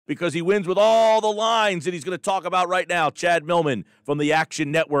because he wins with all the lines that he's going to talk about right now. Chad Millman from the Action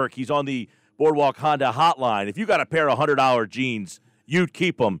Network. He's on the Boardwalk Honda hotline. If you got a pair of $100 jeans, you'd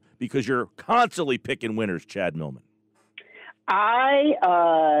keep them because you're constantly picking winners, Chad Millman.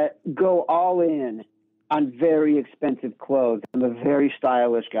 I go all in on very expensive clothes. I'm a very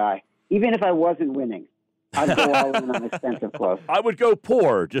stylish guy. Even if I wasn't winning, I'd go all in on expensive clothes. I would go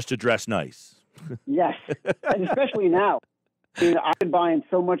poor just to dress nice. Yes, and especially now. I've been buying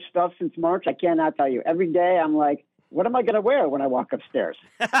so much stuff since March, I cannot tell you. Every day I'm like, what am I going to wear when I walk upstairs?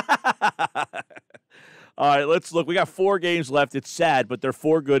 All right, let's look. We got 4 games left. It's sad, but they're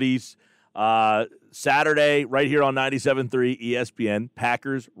 4 goodies. Saturday, right here on 97.3 ESPN,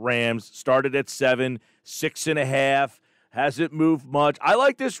 Packers, Rams, started at 7, 6.5. Hasn't moved much. I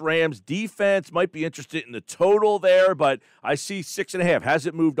like this Rams defense. Might be interested in the total there, but I see 6.5.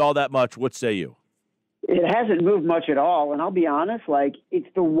 Hasn't moved all that much. What say you? It hasn't moved much at all, and I'll be honest. It's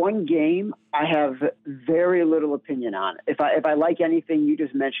the one game I have very little opinion on. If I like anything, you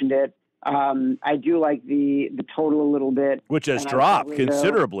just mentioned it. I do like the total a little bit, which has dropped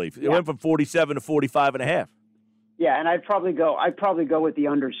considerably. It went from 47 to 45.5. Yeah, and I'd probably go with the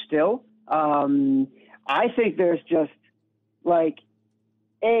under still. I think there's just I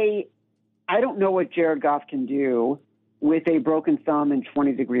don't know what Jared Goff can do with a broken thumb in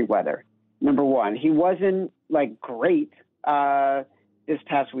 20-degree weather. Number one, he wasn't great this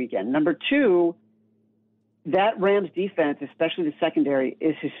past weekend. Number two, that Rams defense, especially the secondary,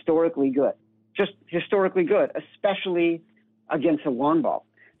 is historically good. Just historically good, especially against the long ball.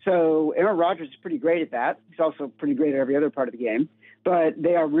 So Aaron Rodgers is pretty great at that. He's also pretty great at every other part of the game. But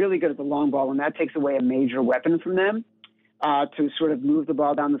they are really good at the long ball, and that takes away a major weapon from them to sort of move the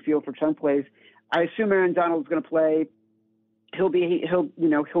ball down the field for chunk plays. I assume Aaron Donald's going to play. He'll be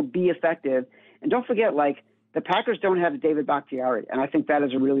effective. And don't forget, the Packers don't have David Bakhtiari, and I think that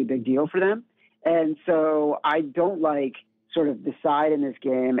is a really big deal for them. And so I don't like sort of the side in this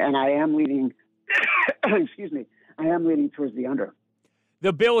game, and I am leaning towards the under.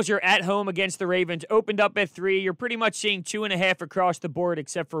 The Bills are at home against the Ravens, opened up at 3. You're pretty much seeing 2.5 across the board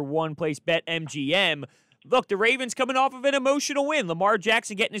except for one place, BetMGM. Look, the Ravens coming off of an emotional win. Lamar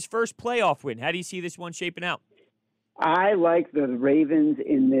Jackson getting his first playoff win. How do you see this one shaping out? I like the Ravens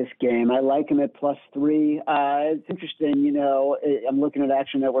in this game. I like them at +3. It's interesting, I'm looking at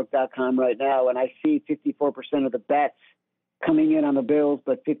ActionNetwork.com right now, and I see 54% of the bets coming in on the Bills,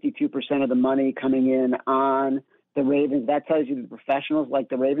 but 52% of the money coming in on the Ravens. That tells you the professionals like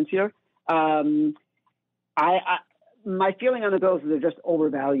the Ravens here. My feeling on the Bills is they're just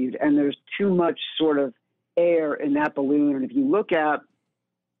overvalued, and there's too much sort of air in that balloon. And if you look at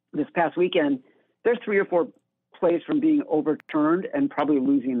this past weekend, there's 3 or 4 plays from being overturned and probably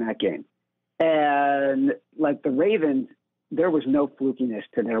losing that game. And the Ravens, there was no flukiness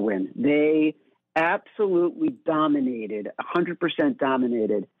to their win. They absolutely dominated, 100%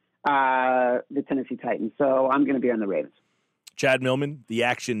 dominated the Tennessee Titans. So I'm going to be on the Ravens. Chad Millman, the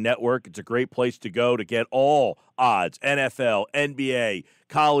Action Network. It's a great place to go to get all odds, NFL, NBA,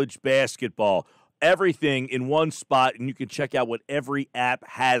 college basketball, everything in one spot, and you can check out what every app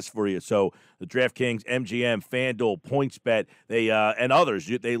has for you. So the DraftKings, MGM, FanDuel, PointsBet, and others,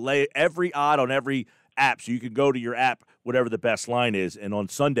 they lay every odd on every app, so you can go to your app, whatever the best line is. And on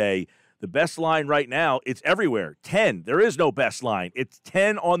Sunday, the best line right now, it's everywhere. 10. There is no best line. It's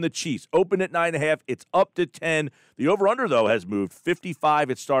 10 on the Chiefs. Open at 9.5. It's up to 10. The over-under, though, has moved. 55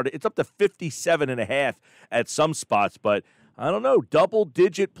 it started. It's up to 57.5 at some spots, but I don't know,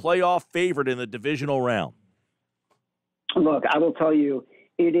 double-digit playoff favorite in the divisional round. Look, I will tell you,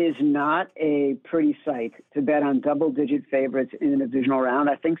 it is not a pretty sight to bet on double-digit favorites in the divisional round.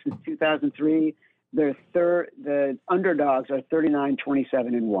 I think since 2003, the underdogs are 39,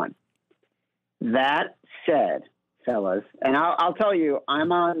 27, and 1. That said, fellas, and I'll tell you,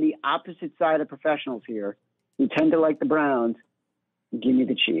 I'm on the opposite side of professionals here who tend to like the Browns. Give me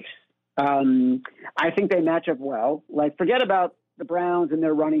the Chiefs. I think they match up well. Forget about the Browns and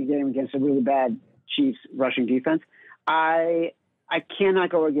their running game against a really bad Chiefs rushing defense. I cannot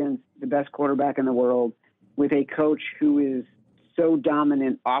go against the best quarterback in the world with a coach who is so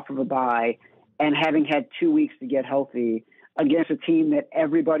dominant off of a bye and having had 2 weeks to get healthy against a team that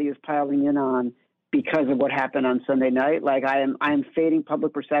everybody is piling in on because of what happened on Sunday night. I am fading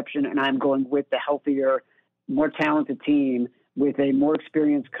public perception, and I'm going with the healthier, more talented team with a more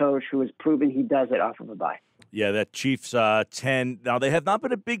experienced coach who has proven he does it off of a bye. Yeah, that Chiefs 10. Now, they have not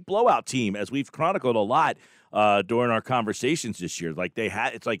been a big blowout team, as we've chronicled a lot during our conversations this year.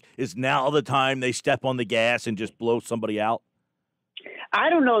 Is now the time they step on the gas and just blow somebody out? I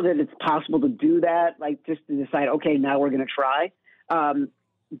don't know that it's possible to do that, just to decide, okay, now we're going to try.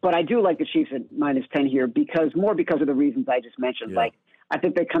 but I do like the Chiefs at -10 here because of the reasons I just mentioned. Yeah. Like, I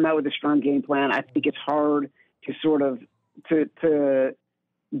think they come out with a strong game plan. I think it's hard to sort of to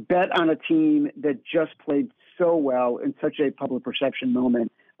bet on a team that just played so well in such a public perception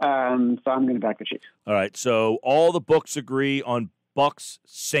moment. So I'm going to back the Chiefs. All right. So all the books agree on Bucks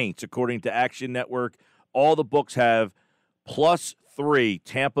Saints, according to Action Network. All the books have +3.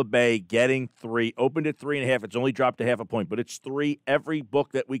 Tampa Bay getting 3. Opened at 3.5. It's only dropped a half a point, but it's 3. Every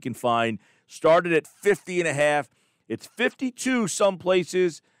book that we can find started at 50.5. It's 52 some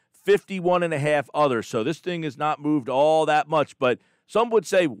places, 51.5 others. So this thing has not moved all that much, but some would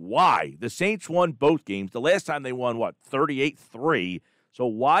say, why? The Saints won both games. The last time they won, 38-3. So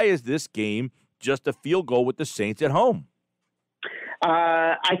why is this game just a field goal with the Saints at home?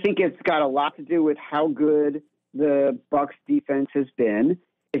 I think it's got a lot to do with how good the Bucs defense has been.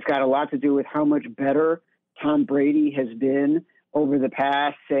 It's got a lot to do with how much better Tom Brady has been over the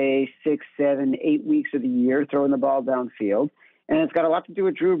past, say, 6, 7, 8 weeks of the year, throwing the ball downfield. And it's got a lot to do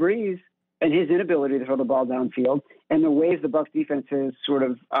with Drew Brees and his inability to throw the ball downfield and the ways the Bucs defense has sort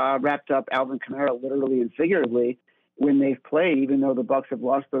of wrapped up Alvin Kamara literally and figuratively when they've played, even though the Bucs have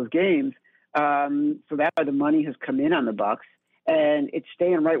lost those games. So that's why the money has come in on the Bucs. And it's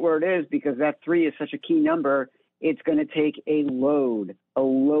staying right where it is because that 3 is such a key number. It's going to take a load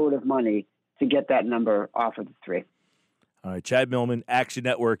of money to get that number off of the 3. All right, Chad Millman, Action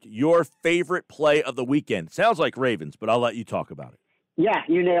Network, your favorite play of the weekend. Sounds like Ravens, but I'll let you talk about it. Yeah,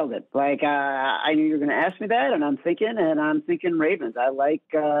 you nailed it. Like I knew you were going to ask me that, and I'm thinking Ravens. I like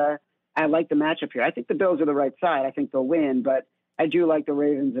the matchup here. I think the Bills are the right side. I think they'll win, but I do like the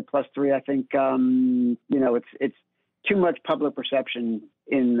Ravens at +3. I think it's too much public perception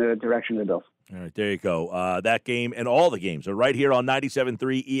in the direction of the Bills. All right, there you go. That game and all the games are right here on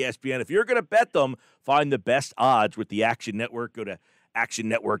 97.3 ESPN. If you're going to bet them, find the best odds with the Action Network. Go to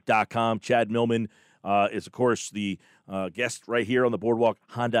actionnetwork.com. Chad Millman is, of course, the guest right here on the Boardwalk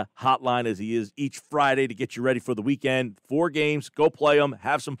Honda Hotline, as he is each Friday, to get you ready for the weekend. 4 games. Go play them.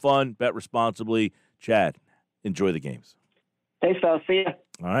 Have some fun. Bet responsibly. Chad, enjoy the games. Thanks, fellas. See ya.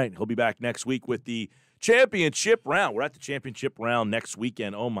 All right, he'll be back next week with the championship round. We're at the championship round next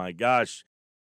weekend. Oh, my gosh.